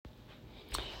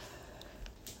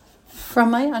From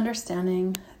my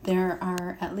understanding, there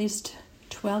are at least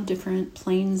 12 different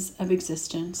planes of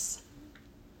existence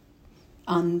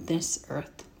on this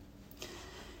earth.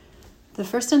 The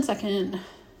first and second,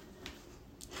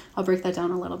 I'll break that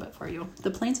down a little bit for you.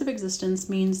 The planes of existence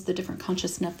means the different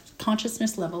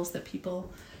consciousness levels that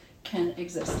people can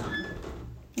exist on.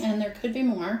 And there could be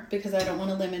more because I don't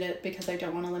want to limit it, because I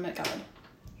don't want to limit God.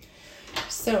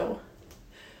 So,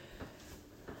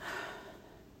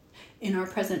 in our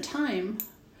present time,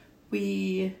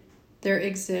 there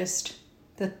exist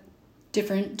the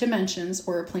different dimensions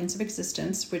or planes of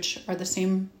existence, which are the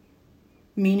same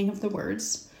meaning of the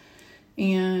words.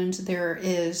 And there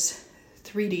is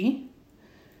 3D,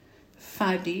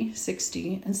 5D,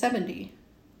 6D, and 7D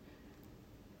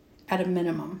at a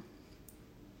minimum.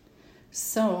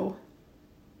 So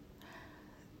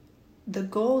the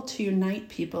goal to unite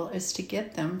people is to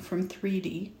get them from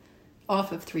 3D,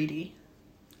 out of 3D,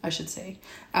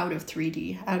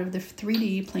 out of the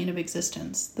 3D plane of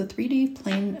existence. The 3D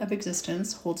plane of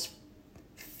existence holds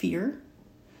fear,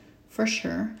 for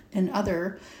sure, and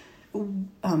other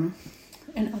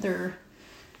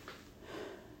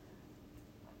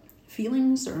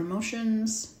feelings or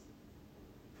emotions,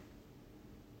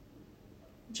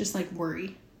 just like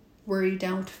worry,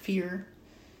 doubt, fear.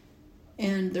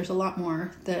 And there's a lot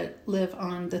more that live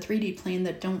on the 3D plane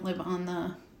that don't live on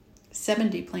the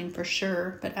 7D plane for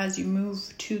sure. But as you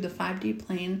move to the 5D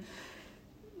plane,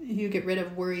 you get rid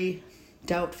of worry,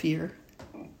 doubt, fear,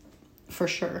 for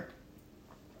sure.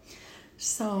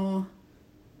 So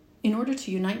in order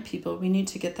to unite people, we need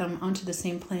to get them onto the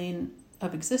same plane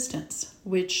of existence,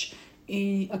 which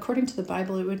according to the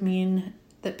Bible, it would mean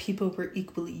that people were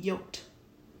equally yoked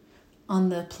on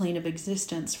the plane of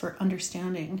existence for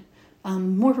understanding,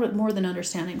 more than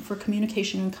understanding, for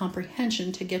communication and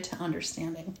comprehension to get to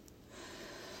understanding.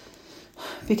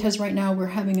 Because right now we're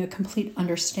having a complete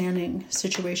understanding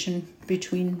situation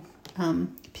between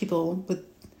people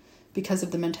because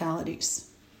of the mentalities.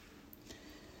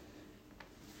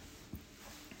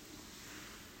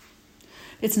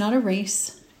 It's not a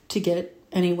race to get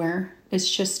anywhere. It's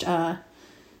just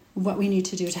what we need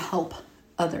to do to help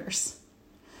others.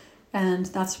 And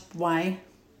that's why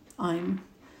I'm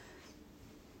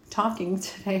talking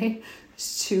today,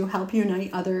 to help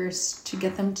unite others, to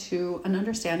get them to an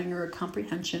understanding or a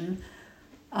comprehension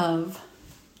of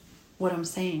what I'm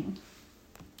saying.